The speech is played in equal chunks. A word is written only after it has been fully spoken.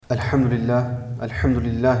الحمد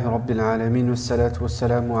لله رب العالمين والصلاة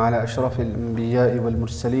والسلام على أشرف الأنبياء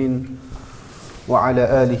والمرسلين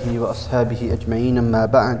وعلى آله وأصحابه أجمعين أما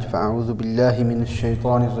بعد فأعوذ بالله من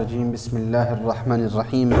الشيطان الرجيم بسم الله الرحمن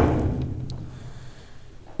الرحيم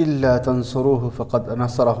إلا تنصروه فقد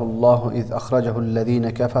نصره الله إذ أخرجه الذين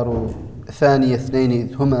كفروا ثاني اثنين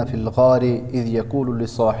إذ هما في الغار إذ يقول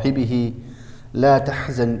لصاحبه لا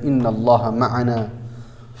تحزن إن الله معنا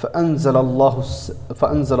فأنزل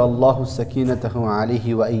الله سكينته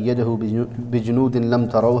عليه وأيده بجنود لم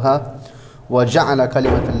تروها وجعل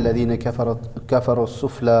كلمة الذين كفروا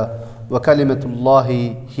السفلى وكلمة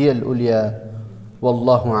الله هي العليا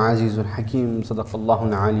والله عزيز حكيم صدق الله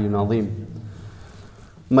العلي العظيم.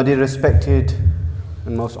 My dear respected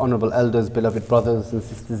and most honorable elders, beloved brothers and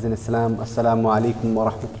sisters in Islam, Assalamu alaikum wa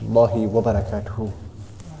rahmatullahi wa barakatuhu.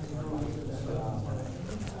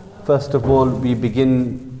 First of all, we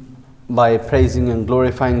begin by praising and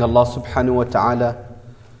glorifying Allah subhanahu wa ta'ala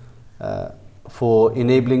for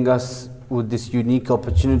enabling us with this unique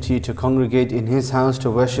opportunity to congregate in His house,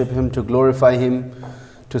 to worship Him, to glorify Him,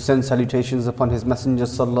 to send salutations upon His Messenger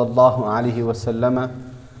sallallahu alaihi wasallam.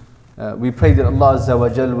 We pray that Allah Azza wa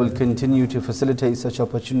Jal will continue to facilitate such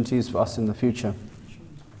opportunities for us in the future.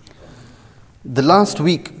 The last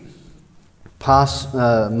week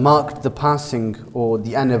marked the passing or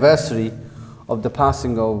the anniversary of the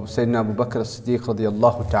passing of Sayyidina Abu Bakr as-Siddiq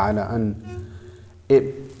radiyallahu ta'ala. And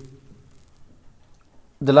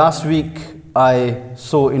the last week I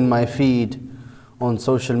saw in my feed on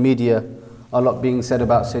social media a lot being said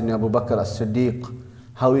about Sayyidina Abu Bakr as-Siddiq,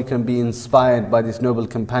 how we can be inspired by this noble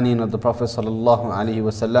companion of the Prophet sallallahu alaihi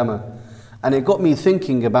wasallam. And it got me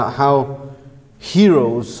thinking about how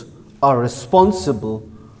heroes are responsible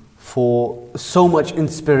for so much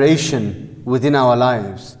inspiration within our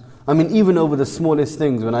lives. I mean, even over the smallest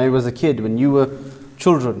things. When I was a kid, when you were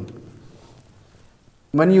children,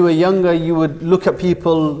 when you were younger, you would look at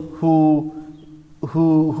people who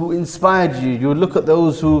inspired you. You would look at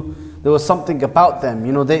those who there was something about them.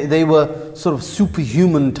 You know, they were sort of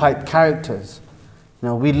superhuman type characters. You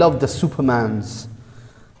know, we loved the Supermans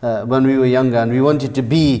when we were younger, and we wanted to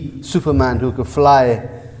be Superman who could fly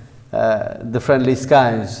the friendly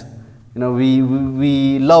skies. You know,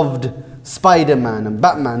 we loved Spider-Man and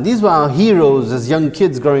Batman. These were our heroes as young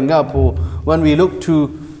kids growing up, or when we looked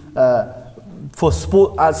to for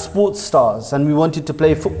sport as sports stars, and we wanted to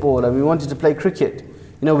play football and we wanted to play cricket.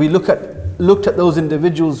 You know, we looked at those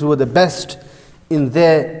individuals who were the best in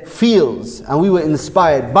their fields, and we were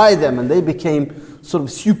inspired by them, and they became sort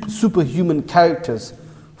of superhuman characters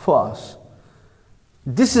for us.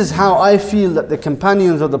 This is how I feel that the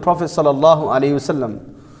companions of the Prophet sallallahu alaihi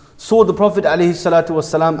wasallam saw the Prophet alayhi salatu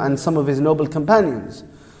wasalam and some of his noble companions.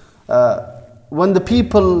 When the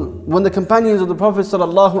companions of the Prophet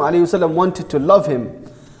sallallahu alaihi wasallam wanted to love him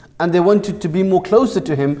and they wanted to be more closer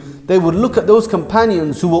to him, they would look at those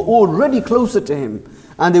companions who were already closer to him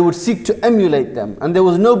and they would seek to emulate them. And there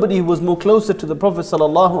was nobody who was more closer to the Prophet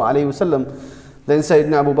sallallahu alaihi wasallam than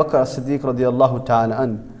Sayyidina Abu Bakr as-Siddiq radiyallahu ta'ala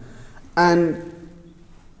an. And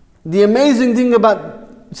the amazing thing about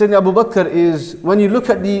Sayyidina Abu Bakr is when you look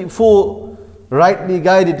at the four rightly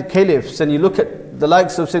guided caliphs and you look at the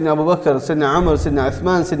likes of Sayyidina Abu Bakr, Sayyidina Umar, Sayyidina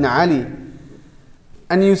Uthman, Sayyidina Ali,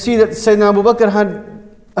 and you see that Sayyidina Abu Bakr had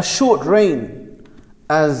a short reign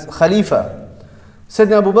as Khalifa.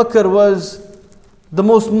 Sayyidina Abu Bakr was the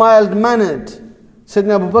most mild-mannered.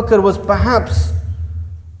 Sayyidina Abu Bakr was perhaps,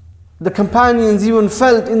 the companions even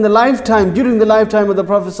felt during the lifetime of the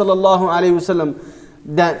Prophet sallallahu alaihi wasallam,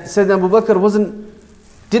 that Sayyidina Abu Bakr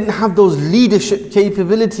didn't have those leadership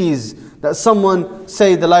capabilities that someone,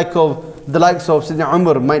 say the likes of Sayyidina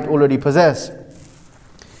Umar might already possess.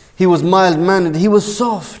 He was mild-mannered, he was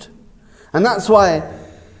soft. And that's why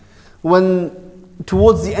when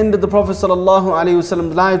towards the end of the Prophet sallallahu alaihi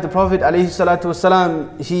wasallam's life, the Prophet alayhi salatu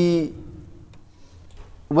wasalam,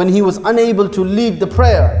 when he was unable to lead the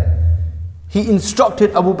prayer, he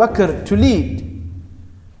instructed Abu Bakr to lead.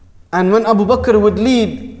 And when Abu Bakr would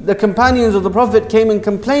lead, the companions of the Prophet came and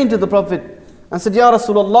complained to the Prophet and said, Ya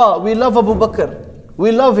Rasulullah, we love Abu Bakr,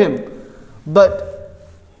 we love him. But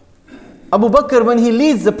Abu Bakr, when he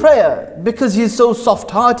leads the prayer, because he is so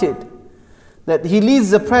soft-hearted, that he leads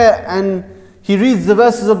the prayer and he reads the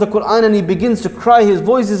verses of the Quran and he begins to cry, his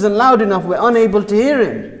voice isn't loud enough, we're unable to hear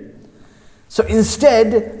him. So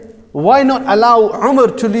instead, why not allow Umar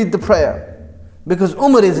to lead the prayer? Because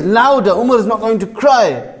Umar is louder, Umar is not going to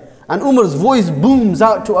cry. And Umar's voice booms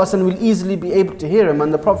out to us and we'll easily be able to hear him.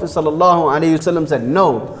 And the Prophet ﷺ said,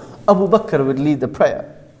 no, Abu Bakr would lead the prayer.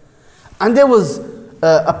 And there was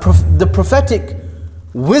the prophetic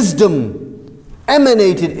wisdom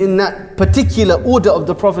emanated in that particular order of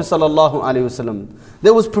the Prophet sallallahu alaihi wasallam.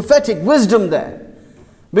 There was prophetic wisdom there.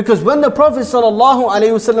 Because when the Prophet sallallahu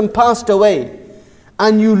alaihi wasallam passed away,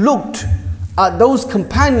 and you looked at those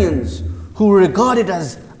companions who were regarded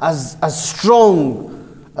as strong,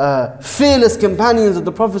 fearless companions of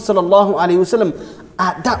the Prophet sallallahu alaihi wasallam,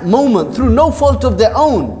 at that moment, through no fault of their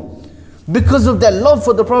own, because of their love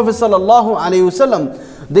for the Prophet sallallahu alaihi wasallam,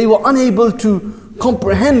 they were unable to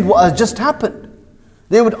comprehend what has just happened.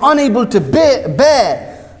 They were unable to bear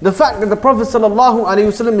the fact that the Prophet sallallahu alaihi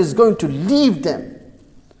wasallam is going to leave them.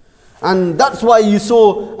 And that's why you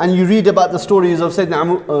saw and you read about the stories of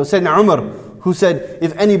Sayyidina Umar, who said,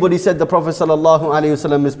 if anybody said the Prophet sallallahu alaihi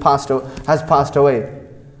wasallam has passed away,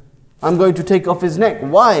 I'm going to take off his neck.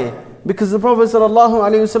 Why? Because the Prophet sallallahu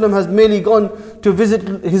alaihi wasallam has merely gone to visit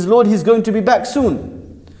his Lord. He's going to be back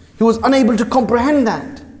soon. He was unable to comprehend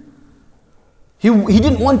that. He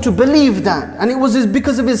didn't want to believe that. And it was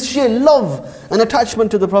because of his sheer love and attachment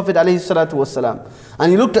to the Prophet alayhi salatu wasalam.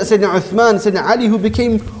 And he looked at Sayyidina Uthman, Sayyidina Ali, who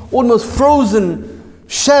became almost frozen,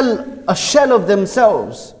 a shell of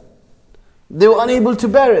themselves. They were unable to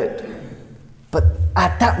bear it. But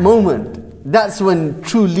at that moment, that's when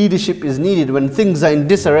true leadership is needed, when things are in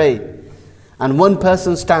disarray. And one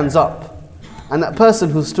person stands up. And that person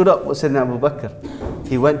who stood up was Sayyidina Abu Bakr.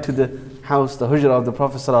 He went to the house, the hujrah of the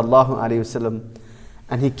Prophet sallallahu alaihi wasallam,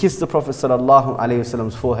 and he kissed the Prophet sallallahu alaihi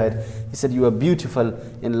wasallam's forehead. He said, "You are beautiful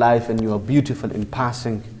in life and you are beautiful in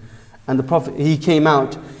passing." And the Prophet, he came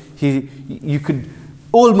out. You could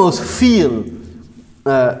almost feel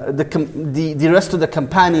the rest of the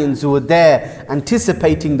companions who were there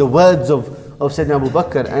anticipating the words of Sayyidina Abu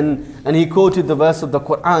Bakr, and he quoted the verse of the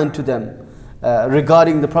Quran to them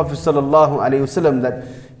regarding the Prophet sallallahu alaihi wasallam, that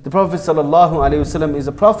the Prophet sallallahu alaihi wasallam is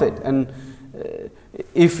a prophet, and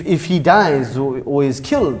if he dies or is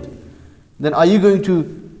killed, then are you going to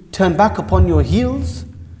turn back upon your heels?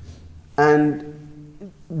 And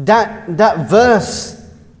that verse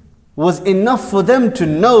was enough for them to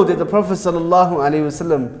know that the Prophet sallallahu alaihi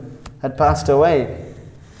wasallam had passed away.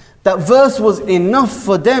 That verse was enough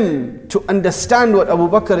for them to understand what Abu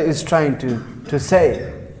Bakr is trying to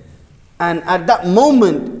say. And at that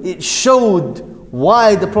moment, it showed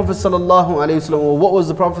why the Prophet sallallahu alaihi wasallam, or what was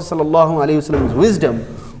the Prophet sallallahu alaihi wasallam's wisdom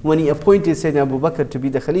when he appointed Sayyidina Abu Bakr to be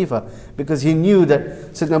the Khalifa, because he knew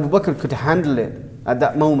that Sayyidina Abu Bakr could handle it at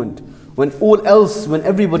that moment. When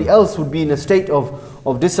everybody else would be in a state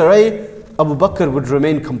of disarray, Abu Bakr would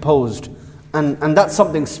remain composed. And that's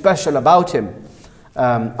something special about him,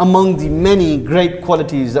 among the many great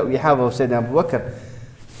qualities that we have of Sayyidina Abu Bakr.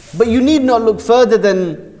 But you need not look further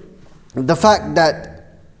than the fact that,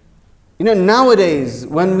 nowadays,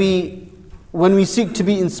 when we seek to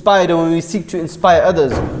be inspired, or when we seek to inspire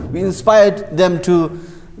others, we inspired them to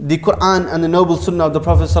the Quran and the noble Sunnah of the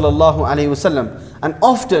Prophet sallallahu alaihi wasallam. And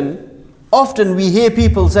often we hear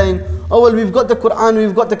people saying, "Oh well, we've got the Quran,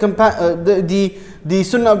 we've got the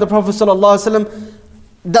Sunnah of the Prophet sallallahu alaihi wasallam.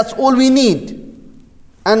 That's all we need."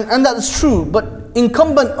 And that's true. But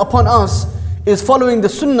incumbent upon us is following the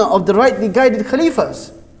Sunnah of the rightly guided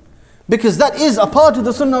Khalifas. Because that is a part of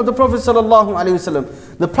the Sunnah of the Prophet sallallahu alaihi wasallam.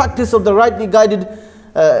 The practice of the rightly guided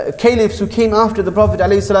caliphs who came after the Prophet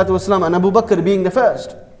alayhi salatu wasallam, and Abu Bakr being the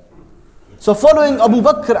first. So following Abu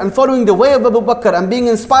Bakr and following the way of Abu Bakr and being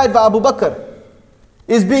inspired by Abu Bakr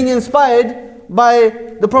is being inspired by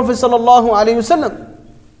the Prophet sallallahu alaihi wasallam.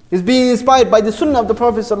 Is being inspired by the Sunnah of the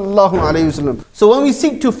Prophet sallallahu alaihi wasallam. So when we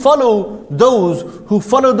seek to follow those who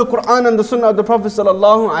follow the Quran and the Sunnah of the Prophet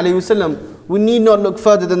sallallahu alaihi wasallam, we need not look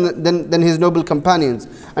further than his noble companions.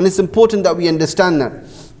 And it's important that we understand that.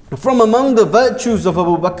 From among the virtues of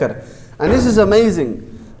Abu Bakr, and this is amazing,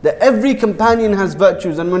 that every companion has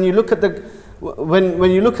virtues. And when you look at the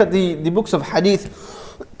books of hadith,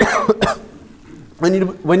 when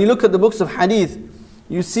you look at the books of hadith,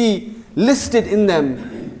 you see listed in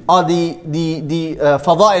them are the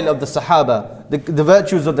fada'il of the Sahaba, the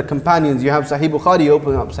virtues of the companions. You have Sahih Bukhari, you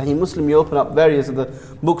open up Sahih Muslim, you open up various of the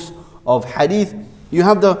books of hadith. You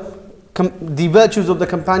have the virtues of the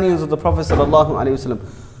companions of the Prophet sallallahu alaihi wasallam.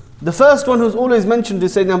 The first one who's always mentioned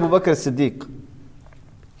is Sayyidina Abu Bakr as-Siddiq.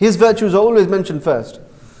 His virtues are always mentioned first.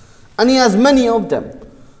 And he has many of them.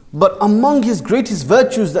 But among his greatest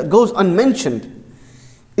virtues that goes unmentioned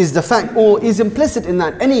is the fact, or is implicit in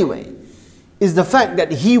that anyway, is the fact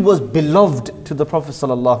that he was beloved to the Prophet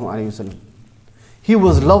sallallahu alaihi wasallam. He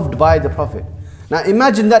was loved by the Prophet. Now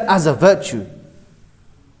imagine that as a virtue.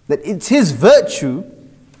 That it's his virtue,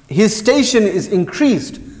 his station is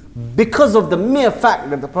increased because of the mere fact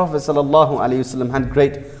that the Prophet sallallahu alaihi wasallam had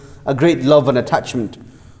a great love and attachment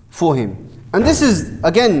for him. And this is,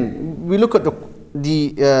 again, we look at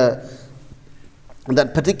that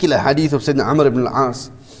particular hadith of Sayyidina Amr ibn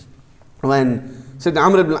al-As, when Sayyidina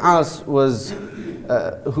Amr ibn al-As was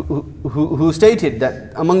who stated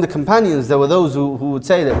that among the companions there were those who would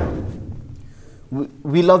say that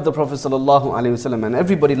we love the Prophet sallallahu alaihi wasallam, and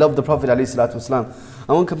everybody loved the Prophet alaihi salatu wasallam.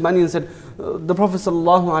 And one companion said, the Prophet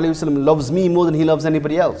sallallahu alaihi wasallam loves me more than he loves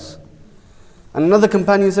anybody else. And another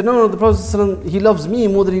companion said, no, the Prophet sallallahu alaihi wasallam, he loves me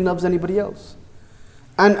more than he loves anybody else.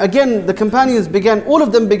 And again, the companions all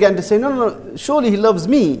of them began to say, no, surely he loves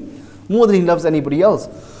me more than he loves anybody else.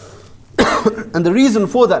 And the reason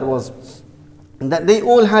for that was that they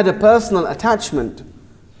all had a personal attachment,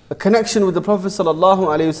 a connection with the Prophet sallallahu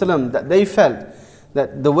alaihi wasallam, that they felt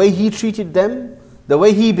that the way he treated them, the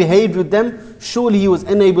way he behaved with them, surely he was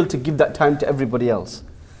unable to give that time to everybody else.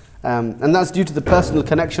 And that's due to the personal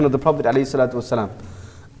connection of the Prophet alaihi salatu wasallam.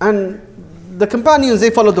 And the companions, they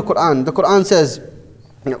followed the Quran. The Quran says,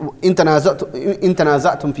 إِن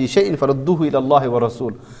تَنَازَعْتُمْ فِي شَيْءٍ فَرَدُّوهُ إِلَى اللَّهِ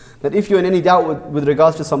وَرَسُولُهُ. That if you're in any doubt with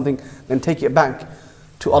regards to something, then take it back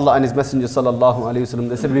to Allah and His Messenger sallallahu alaihi wasallam.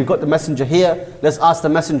 They said, we've got the Messenger here, let's ask the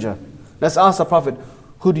Messenger. Let's ask the Prophet,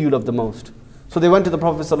 who do you love the most? So they went to the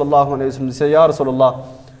Prophet sallallahu alaihi wasallam and said, Ya Rasulullah,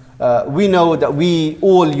 we know that we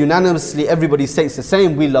all unanimously, everybody states the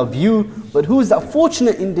same, we love you, but who is that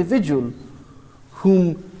fortunate individual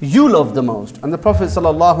whom you love the most? And the Prophet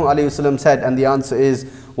sallallahu alaihi wasallam said, and the answer is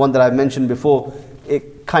one that I've mentioned before,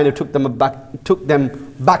 it kind of took them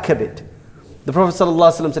back a bit. The Prophet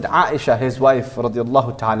sallallahu alaihi wasallam said, Aisha, his wife,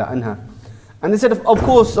 radiyallahu ta'ala anha. And they said, of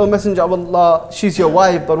course, O Messenger of Allah, she's your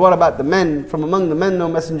wife, but what about the men? From among the men, O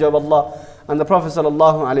Messenger of Allah. And the Prophet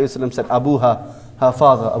sallallahu alaihi wasallam said, Abuha, her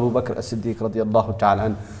father, Abu Bakr as-Siddiq radiyallahu ta'ala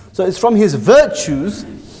anha. So it's from his virtues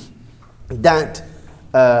that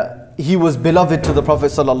he was beloved to the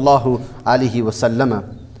Prophet sallallahu alaihi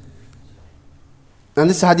wasallam. And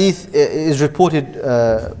this hadith is reported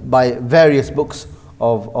by various books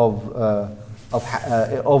of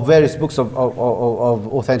various books of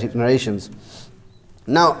authentic narrations.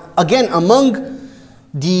 Now, again, among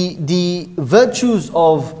the virtues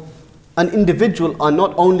of an individual are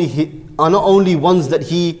not only ones that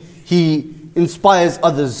he inspires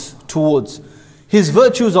others towards. His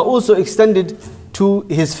virtues are also extended to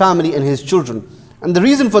his family and his children. And the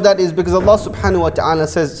reason for that is because Allah subhanahu wa ta'ala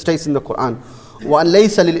states in the Quran, وَأَنْ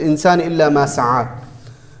لَيْسَ لِلْإِنسَانِ إِلَّا مَا سَعَى,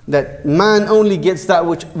 that man only gets that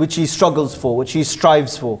which he struggles for, which he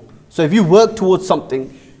strives for. So if you work towards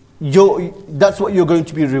something, that's what you're going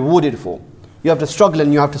to be rewarded for. You have to struggle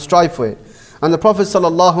and you have to strive for it. And the Prophet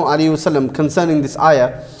sallallahu alaihi wasallam, concerning this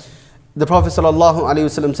ayah, the Prophet sallallahu alaihi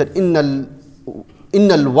wasallam said, إِنَّ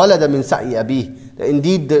الْوَلَدَ مِنْ سَعِي أَبِيهِ, that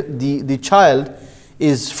indeed the child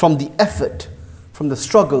is from the effort, from the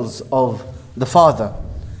struggles of the father.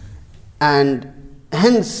 And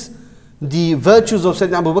hence the virtues of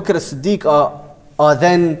Sayyidina Abu Bakr as-Siddiq are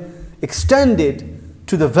then extended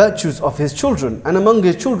to the virtues of his children. And among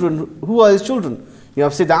his children, who are his children? You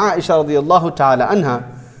have Sayyidina Aisha radiyallahu ta'ala anha,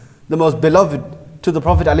 the most beloved to the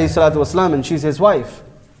Prophet alayhi salatu wasalam, and she's his wife.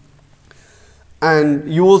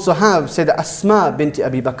 And you also have Sayyidina Asma binti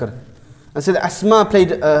Abi Bakr. And Sayyidina Asma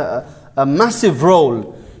played a massive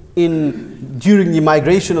role during the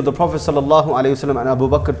migration of the Prophet sallallahu alaihi wasallam and Abu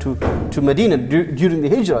Bakr to Medina during the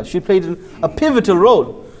Hijrah. She played a pivotal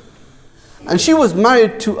role. And she was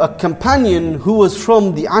married to a companion who was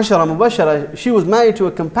from the Ashara Mubashara. She was married to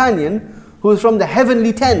a companion who was from the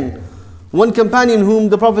heavenly 10. One companion about whom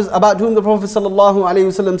the Prophet sallallahu alaihi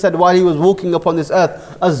wasallam said while he was walking upon this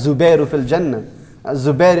earth, Az-Zubairu fil Jannah,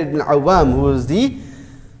 Az-Zubair ibn Awam, who was the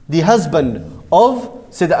husband of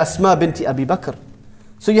Sayyidah Asma binti Abi Bakr.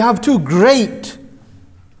 So you have two great,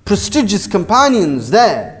 prestigious companions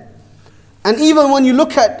there. And even when you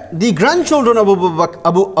look at the grandchildren of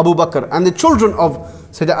Abu Bakr and the children of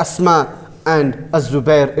Sayyidah Asma and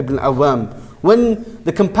Az-Zubair ibn Awam, when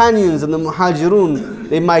the companions and the Muhajirun,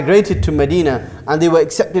 they migrated to Medina and they were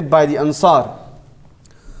accepted by the Ansar,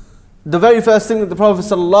 the very first thing that the Prophet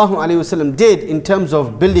ﷺ did in terms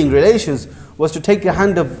of building relations was to take the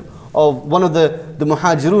hand of one of the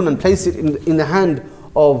Muhajirun and place it in the hand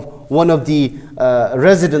of one of the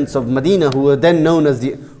residents of Medina, who were then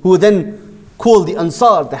called the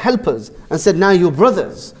Ansar, the helpers, and said, now you're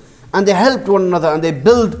brothers. And they helped one another and they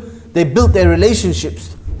built their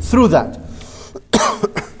relationships through that.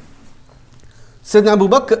 Sayyidina Abu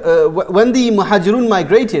Bakr, when the Muhajirun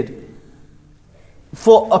migrated,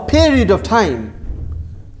 for a period of time,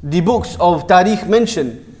 the books of Tariq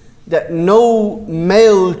mention that no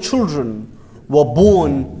male children were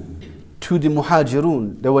born to the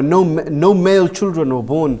Muhajirun. There were no male children were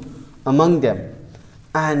born among them.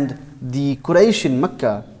 And the Quraysh in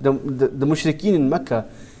Mecca, the Mushrikeen in Mecca,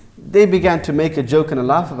 they began to make a joke and a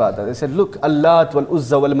laugh about that. They said, look, Allat wal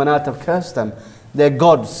Uzza wal Manat have cursed them. They're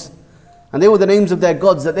gods. And they were the names of their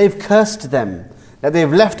gods, that they've cursed them, that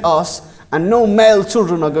they've left us, and no male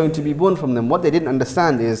children are going to be born from them. What they didn't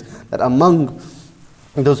understand is that among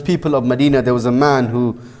those people of Medina, there was a man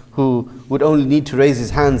who would only need to raise his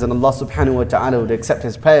hands and Allah subhanahu wa ta'ala would accept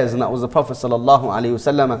his prayers, and that was the Prophet sallallahu alaihi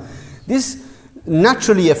wasallam. This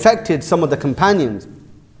naturally affected some of the companions.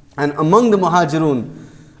 And among the Muhajirun,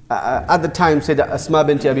 at the time, Sayyidah Asma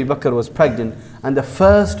binti Abi Bakr was pregnant, and the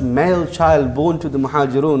first male child born to the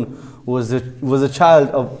Muhajirun was a child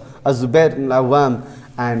of Az-Zubair ibn al-Awwam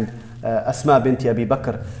and Asma binti Abi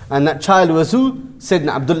Bakr. And that child was who?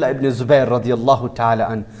 Sayyidina Abdullah ibn Zubair radiyallahu ta'ala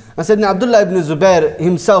an. And Sayyidina Abdullah ibn Zubair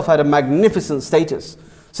himself had a magnificent status.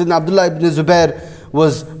 Sayyidina Abdullah ibn Zubair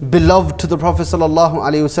was beloved to the Prophet sallallahu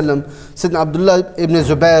alaihi wasallam. Sayyidina Abdullah ibn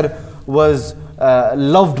Zubair was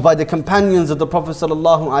loved by the companions of the Prophet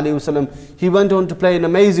sallallahu alaihi wasallam. He went on to play an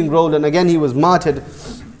amazing role, and again he was martyred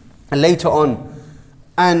later on.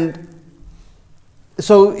 And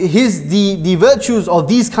so the virtues of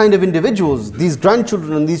these kind of individuals, these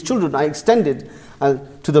grandchildren and these children, are extended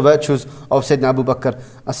to the virtues of Sayyidina Abu Bakr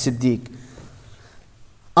as-Siddiq.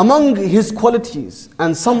 Among his qualities,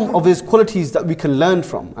 and some of his qualities that we can learn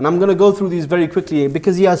from, and I'm going to go through these very quickly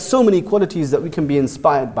because he has so many qualities that we can be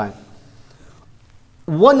inspired by.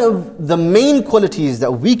 One of the main qualities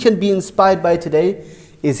that we can be inspired by today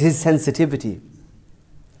is his sensitivity,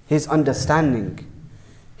 his understanding,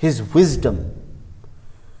 his wisdom.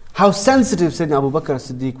 How sensitive Sayyidina Abu Bakr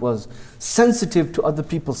as-Siddiq was, sensitive to other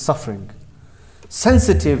people's suffering,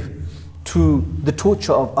 sensitive to the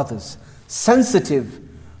torture of others, sensitive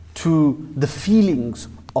to the feelings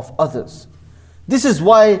of others. This is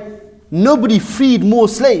why nobody freed more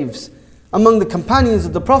slaves among the companions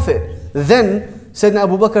of the Prophet than Sayyidina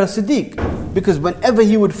Abu Bakr as-Siddiq, because whenever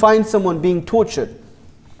he would find someone being tortured,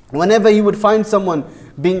 whenever he would find someone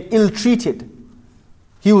being ill-treated,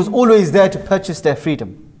 he was always there to purchase their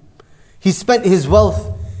freedom. He spent his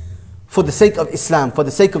wealth for the sake of Islam, for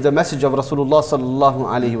the sake of the message of Rasulullah sallallahu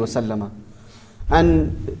alaihi wasallam.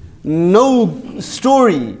 And no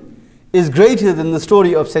story is greater than the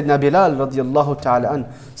story of Sayyidina Bilal radiyallahu ta'ala an.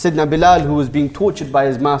 Sayyidina Bilal, who was being tortured by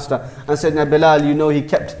his master, and Sayyidina Bilal, he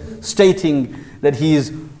kept stating that he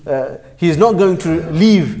is not going to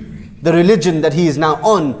leave the religion that he is now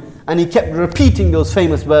on, and he kept repeating those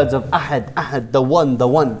famous words of Ahad, Ahad, the one, the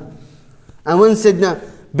one. And when Sayyidina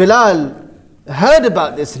Bilal heard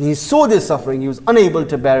about this and he saw this suffering, he was unable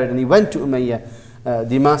to bear it, and he went to Umayyah,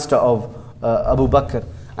 the master of Abu Bakr,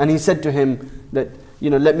 and he said to him that,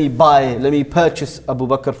 let me purchase Abu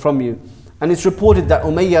Bakr from you. And it's reported that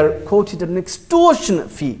Umayyah quoted an extortionate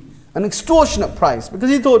fee, an extortionate price, because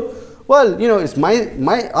he thought, well, it's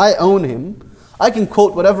I own him, I can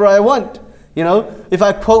quote whatever I want. If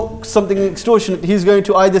I quote something extortionate, he's going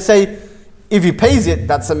to either say, if he pays it,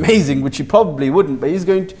 that's amazing, which he probably wouldn't, but he's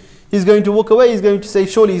going to walk away. He's going to say,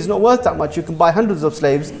 surely he's not worth that much. You can buy hundreds of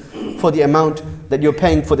slaves for the amount that you're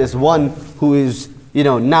paying for this one who is,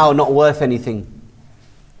 now not worth anything.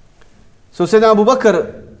 So Sayyidina Abu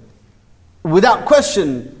Bakr, without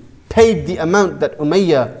question, paid the amount that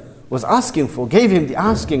Umayyah was asking for, gave him the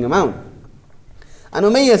asking amount. And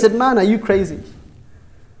Umayyah said, man, are you crazy?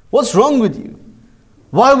 What's wrong with you?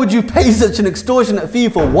 Why would you pay such an extortionate fee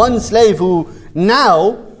for one slave who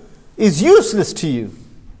now is useless to you?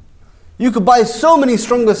 You could buy so many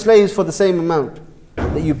stronger slaves for the same amount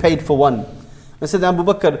that you paid for one. And so Abu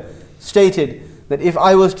Bakr stated that if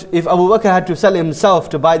Abu Bakr had to sell himself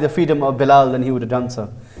to buy the freedom of Bilal, then he would have done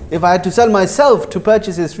so. If I had to sell myself to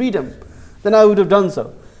purchase his freedom, then I would have done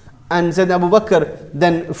so. And Sayyidina Abu Bakr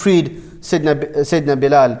then freed Sayyidina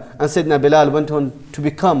Bilal, and Sayyidina Bilal went on to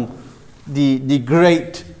become the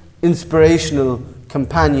great inspirational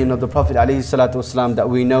companion of the Prophet ﷺ that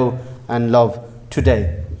we know and love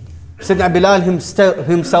today. Sayyidina Bilal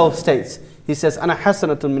himself states, he says, "Ana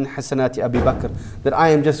hasanatun min hasanati Abi Bakr," that I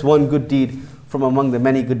am just one good deed from among the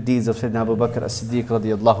many good deeds of Sayyidina Abu Bakr as-Siddiq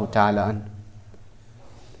radiyallahu ta'ala an.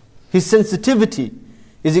 His sensitivity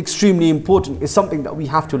is extremely important, is something that we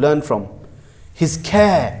have to learn from. His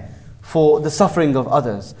care for the suffering of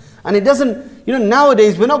others. And it doesn't,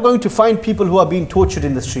 nowadays we're not going to find people who are being tortured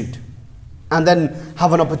in the street and then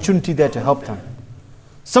have an opportunity there to help them.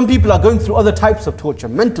 Some people are going through other types of torture,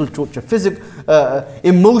 mental torture, physical,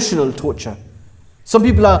 emotional torture. Some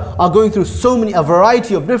people are going through a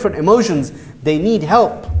variety of different emotions. They need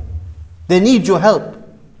help. They need your help.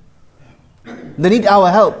 They need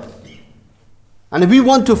our help. And if we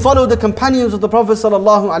want to follow the companions of the Prophet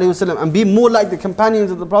ﷺ and be more like the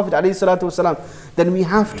companions of the Prophet ﷺ, then we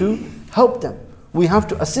have to help them. We have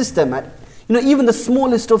to assist them at, even the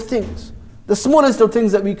smallest of things. The smallest of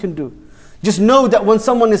things that we can do. Just know that when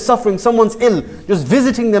someone is suffering, someone's ill, just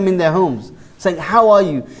visiting them in their homes, saying, how are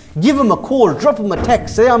you? Give them a call, drop them a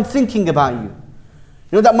text, say, I'm thinking about you.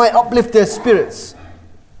 That might uplift their spirits.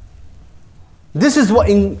 This is what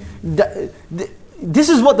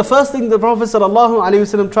the first thing the Prophet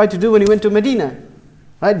ﷺ tried to do when he went to Medina.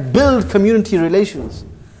 Right? Build community relations.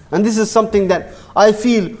 And this is something that I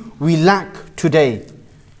feel we lack today.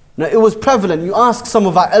 It was prevalent. You ask some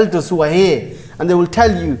of our elders who are here, and they will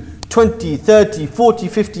tell you 20, 30, 40,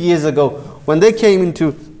 50 years ago, when they came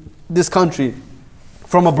into this country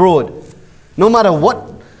from abroad, no matter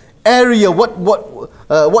what area,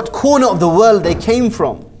 what corner of the world they came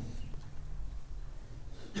from,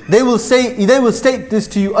 they will state this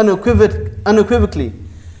to you unequivocally,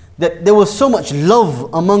 that there was so much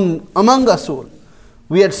love among us all.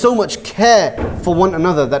 We had so much care for one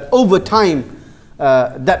another that over time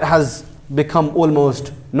that has become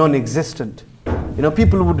almost non-existent.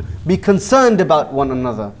 People would be concerned about one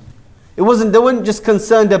another. They weren't just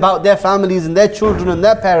concerned about their families and their children and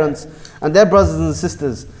their parents and their brothers and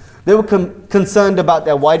sisters. They were concerned about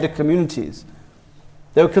their wider communities.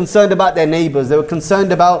 They were concerned about their neighbors. They were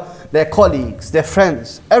concerned about their colleagues, their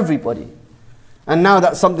friends, everybody. And now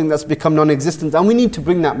that's something that's become non-existent, and we need to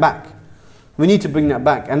bring that back. We need to bring that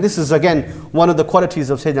back. And this is again one of the qualities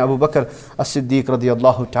of Sayyidina Abu Bakr as-Siddiq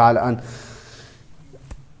radiyallahu ta'ala. And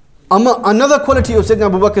another quality of Sayyidina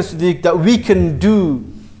Abu Bakr as-Siddiq that we can do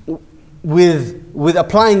with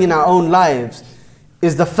applying in our own lives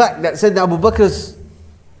is the fact that Sayyidina Abu Bakr's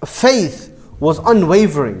faith was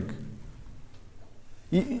unwavering.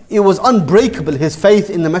 It was unbreakable, his faith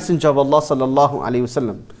in the Messenger of Allah sallallahu alaihi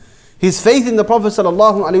wasallam. His faith in the Prophet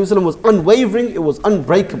sallallahu alaihi wasallam was unwavering, it was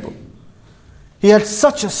unbreakable. He had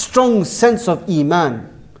such a strong sense of Iman.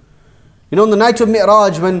 On the night of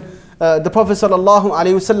Mi'raj, when the Prophet sallallahu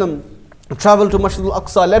alaihi wasallam traveled to Masjid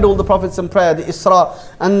al-Aqsa, led all the prophets in prayer, the Isra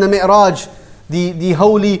and the Mi'raj, the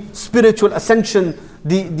holy spiritual ascension,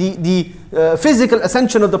 the physical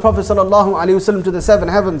ascension of the Prophet sallallahu alaihi wasallam to the seven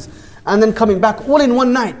heavens, and then coming back all in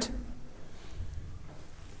one night.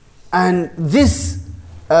 And this,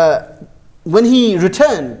 when he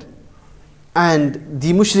returned, and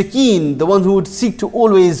the mushrikeen, the ones who would seek to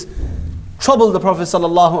always trouble the Prophet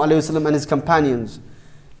ﷺ and his companions,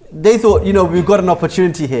 they thought, we've got an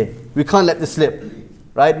opportunity here. We can't let this slip.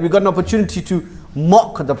 Right? We've got an opportunity to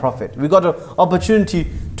mock the Prophet. We've got an opportunity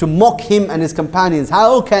to mock him and his companions.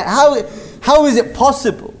 How is it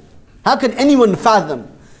possible? How can anyone fathom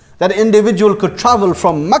that an individual could travel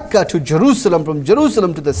from Mecca to Jerusalem, from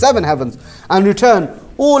Jerusalem to the seven heavens, and return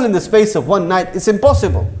all in the space of one night? It's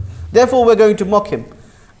impossible. Therefore, we're going to mock him.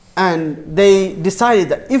 And they decided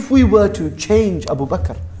that if we were to change Abu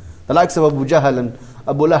Bakr, the likes of Abu Jahl and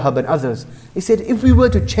Abu Lahab and others, he said, if we were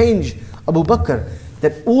to change Abu Bakr,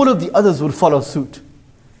 that all of the others would follow suit.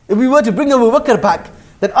 If we were to bring Abu Bakr back,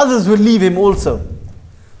 that others would leave him also.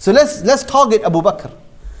 So let's target Abu Bakr.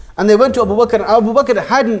 And they went to Abu Bakr, and Abu Bakr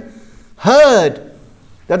hadn't heard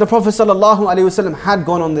that the Prophet ﷺ had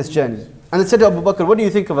gone on this journey. And they said to Abu Bakr, what do you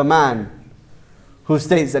think of a man who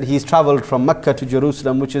states that he's traveled from Mecca to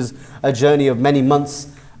Jerusalem, which is a journey of many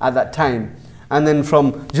months at that time, and then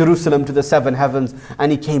from Jerusalem to the seven heavens,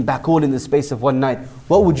 and he came back all in the space of one night?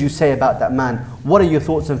 What would you say about that man? What are your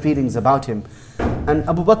thoughts and feelings about him? And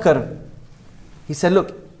Abu Bakr, he said,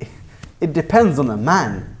 look, it depends on the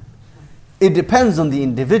man. It depends on the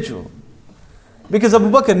individual. Because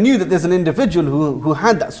Abu Bakr knew that there's an individual who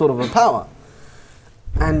had that sort of a power.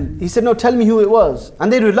 And he said, no, tell me who it was.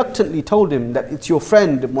 And they reluctantly told him that it's your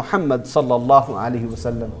friend Muhammad sallallahu alaihi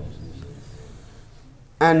wasallam.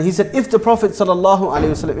 And he said, if the Prophet sallallahu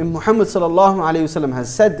alaihi wasallam, if Muhammad sallallahu alaihi wasallam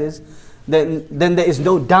has said this, then there is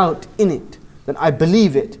no doubt in it. Then I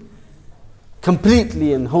believe it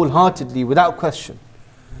completely and wholeheartedly, without question.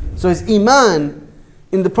 So his iman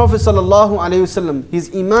in the Prophet sallallahu alaihi wasallam,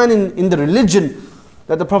 his iman in the religion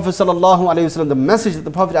that the Prophet sallallahu alaihi wasallam, the message that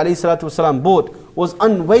the Prophet alaihi salatu wasallam brought, was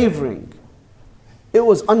unwavering. It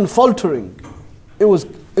was unfaltering. It was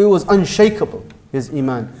unshakable, his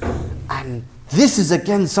iman. And this is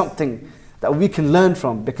again something that we can learn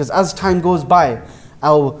from, because as time goes by,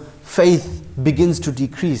 our faith begins to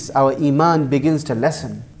decrease, our iman begins to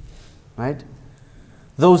lessen. Right?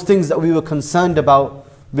 Those things that we were concerned about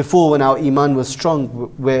before when our iman was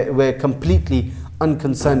strong, we're completely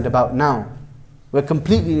unconcerned about now. We're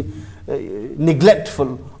completely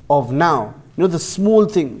neglectful of now. The small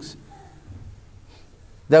things.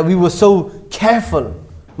 that we were so careful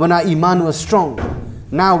when our iman was strong.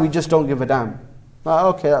 Now we just don't give a damn.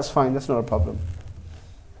 Okay, that's fine, that's not a problem.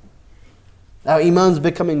 Our iman's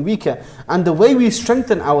becoming weaker. And the way we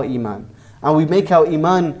strengthen our iman, and we make our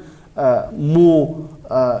iman more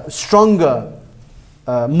stronger,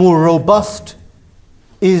 more robust,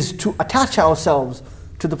 is to attach ourselves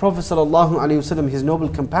to the Prophet ﷺ, his noble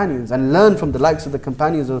companions, and learn from the likes of the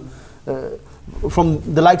companions,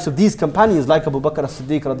 from the likes of these companions like Abu Bakr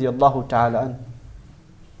as-Siddiq radiyallahu ta'ala an.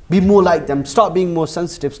 Be more like them, start being more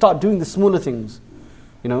sensitive, start doing the smaller things.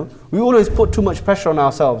 You know, we always put too much pressure on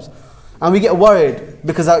ourselves, and we get worried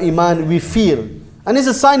because our iman, we feel, and it's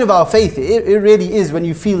a sign of our faith. It really is, when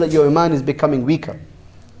you feel that your iman is becoming weaker.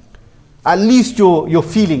 At least you're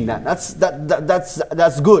feeling that.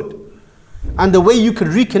 That's good. And the way you can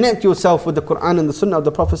reconnect yourself with the Quran and the Sunnah of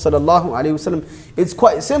the Prophet ﷺ, it's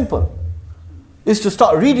quite simple. It's to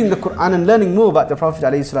start reading the Quran and learning more about the Prophet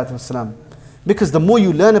ﷺ. Because the more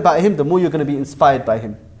you learn about him, the more you're going to be inspired by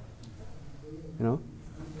him. You know,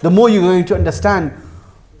 the more you're going to understand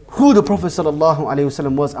who the Prophet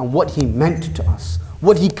ﷺ was and what he meant to us,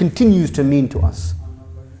 what he continues to mean to us.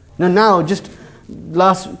 Now just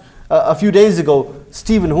a few days ago,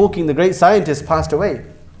 Stephen Hawking, the great scientist, passed away.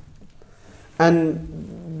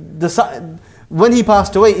 And when he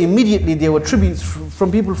passed away, immediately there were tributes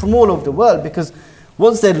from people from all over the world, because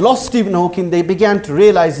once they lost Stephen Hawking, they began to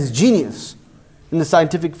realize his genius in the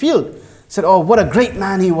scientific field. Said, oh, what a great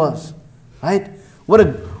man he was, right? What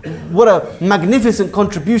a magnificent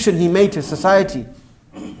contribution he made to society,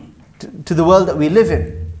 to the world that we live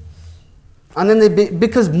in. And then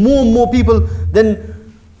because more and more people then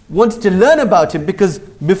wanted to learn about him, because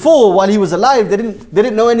before, while he was alive, they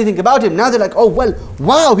didn't know anything about him. Now they're like, oh well,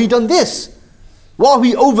 wow, he done this. Wow,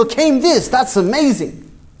 he overcame this. That's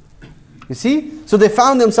amazing. You see? So they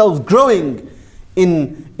found themselves growing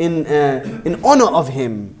in honor of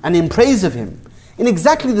him and in praise of him, in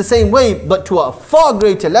exactly the same way, but to a far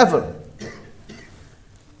greater level.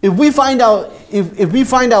 If we find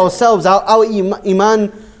ourselves, our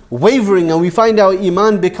iman wavering, and we find our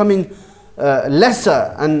iman becoming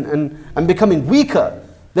lesser and becoming weaker,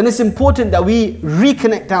 then it's important that we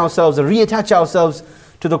reconnect ourselves and reattach ourselves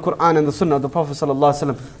to the Quran and the Sunnah of the Prophet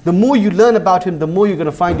ﷺ. The more you learn about him, the more you're going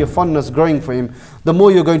to find your fondness growing for him, the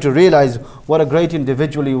more you're going to realize what a great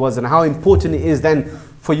individual he was, and how important it is then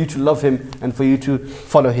for you to love him and for you to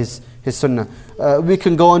follow his Sunnah. We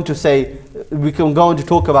can go on to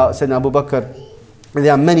talk about Sayyidina Abu Bakr.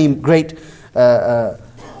 There are many great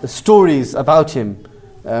stories about him.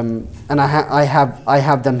 And I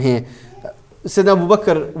have them here. Sayyidina Abu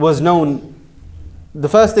Bakr was known, the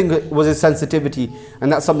first thing was his sensitivity, and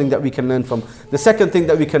that's something that we can learn from. The second thing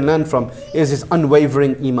that we can learn from is his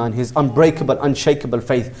unwavering iman, his unbreakable, unshakable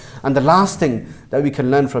faith. And the last thing that we can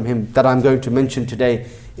learn from him, that I'm going to mention today,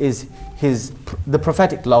 is the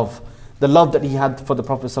prophetic love. The love that he had for the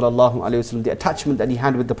Prophet ﷺ, the attachment that he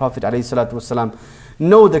had with the Prophet ﷺ.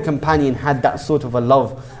 No other companion had that sort of a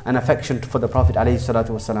love and affection for the Prophet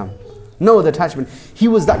ﷺ. No other attachment. He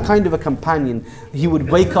was that kind of a companion. He would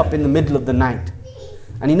wake up in the middle of the night.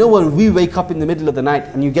 And you know, when we wake up in the middle of the night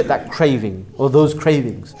and you get that craving, or those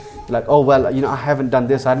cravings, like, oh well, I haven't done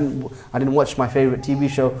this, I didn't watch my favorite TV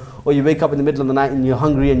show. Or you wake up in the middle of the night and you're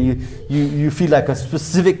hungry, and you feel like a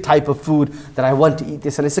specific type of food, that I want to eat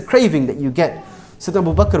this, and it's a craving that you get. So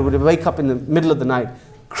Abu Bakr would wake up in the middle of the night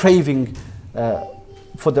craving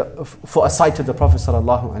for a sight of the Prophet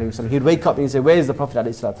ﷺ. He'd wake up and he'd say, where is the Prophet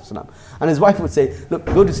ﷺ? And his wife would say, look,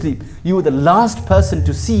 go to sleep. You were the last person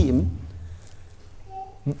to see him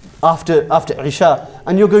after Isha,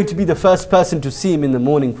 and you're going to be the first person to see him in the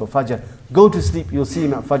morning for Fajr. Go to sleep, you'll see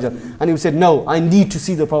him at Fajr. And he would say, no, I need to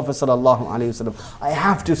see the Prophet ﷺ. I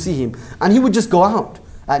have to see him. And he would just go out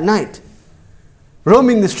at night,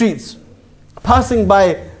 roaming the streets, passing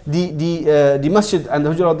by the masjid and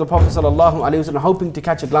the hujrah of the Prophet ﷺ, hoping to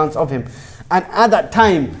catch a glance of him. And at that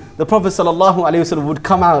time, the Prophet ﷺ would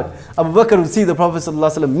come out. Abu Bakr would see the Prophet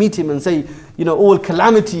ﷺ, meet him and say, all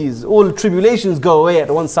calamities, all tribulations go away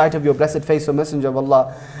at one sight of your blessed face, O Messenger of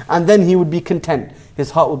Allah. And then he would be content.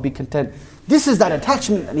 His heart would be content. This is that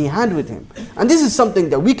attachment that he had with him. And this is something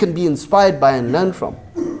that we can be inspired by and learn from.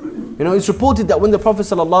 It's reported that when the Prophet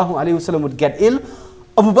ﷺ would get ill,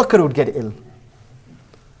 Abu Bakr would get ill.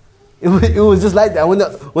 It was just like that. When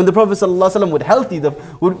the Prophet ﷺ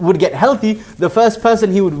would get healthy, the first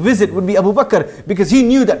person he would visit would be Abu Bakr, because he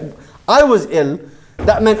knew that I was ill.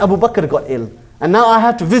 That meant Abu Bakr got ill, and now I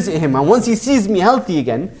have to visit him. And once he sees me healthy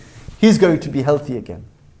again, he's going to be healthy again.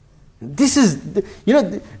 This is,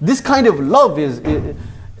 this kind of love is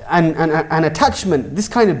and attachment. This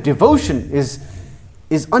kind of devotion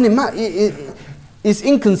is it's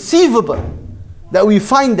inconceivable that we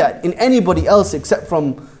find that in anybody else except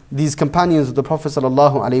from these companions of the Prophet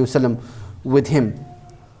sallallahu alaihi wasallam with him.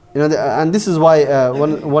 And this is why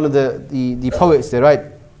one of the poets, they write,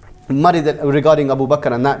 regarding Abu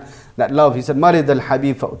Bakr and that love, he said, Marid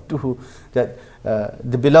al-Habib fa'uttuhu, that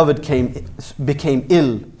the beloved became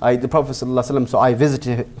ill, the Prophet ﷺ, so I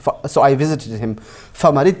visited him,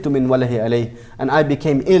 فَمَرِدْتُ مِنْ وَلَهِ عَلَيْهِ, and I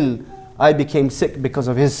became ill, I became sick because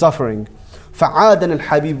of his suffering. فَعَادَنَ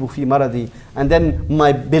الْحَبِيبُ فِي مَرَضِي, and then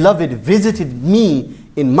my beloved visited me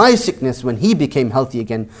in my sickness when he became healthy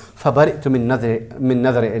again. فَبَرِئْتُ مِنْ نَذَرِ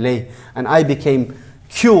إِلَيْهِ, and I became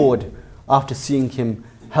cured after seeing him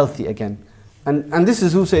healthy again. And this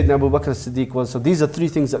is who Sayyidina Abu Bakr as-Siddiq was. So these are three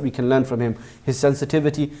things that we can learn from him. His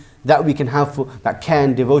sensitivity, that we can have for that care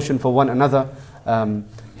and devotion for one another.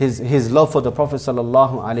 His love for the Prophet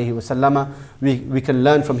sallallahu alaihi wasallam. We can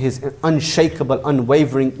learn from his unshakable,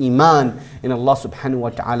 unwavering iman in Allah subhanahu wa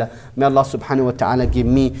ta'ala. May Allah subhanahu wa ta'ala give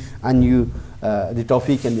me and you the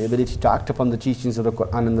tawfiq and the ability to act upon the teachings of the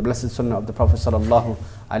Quran and the blessed sunnah of the Prophet sallallahu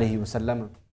alaihi wasallam.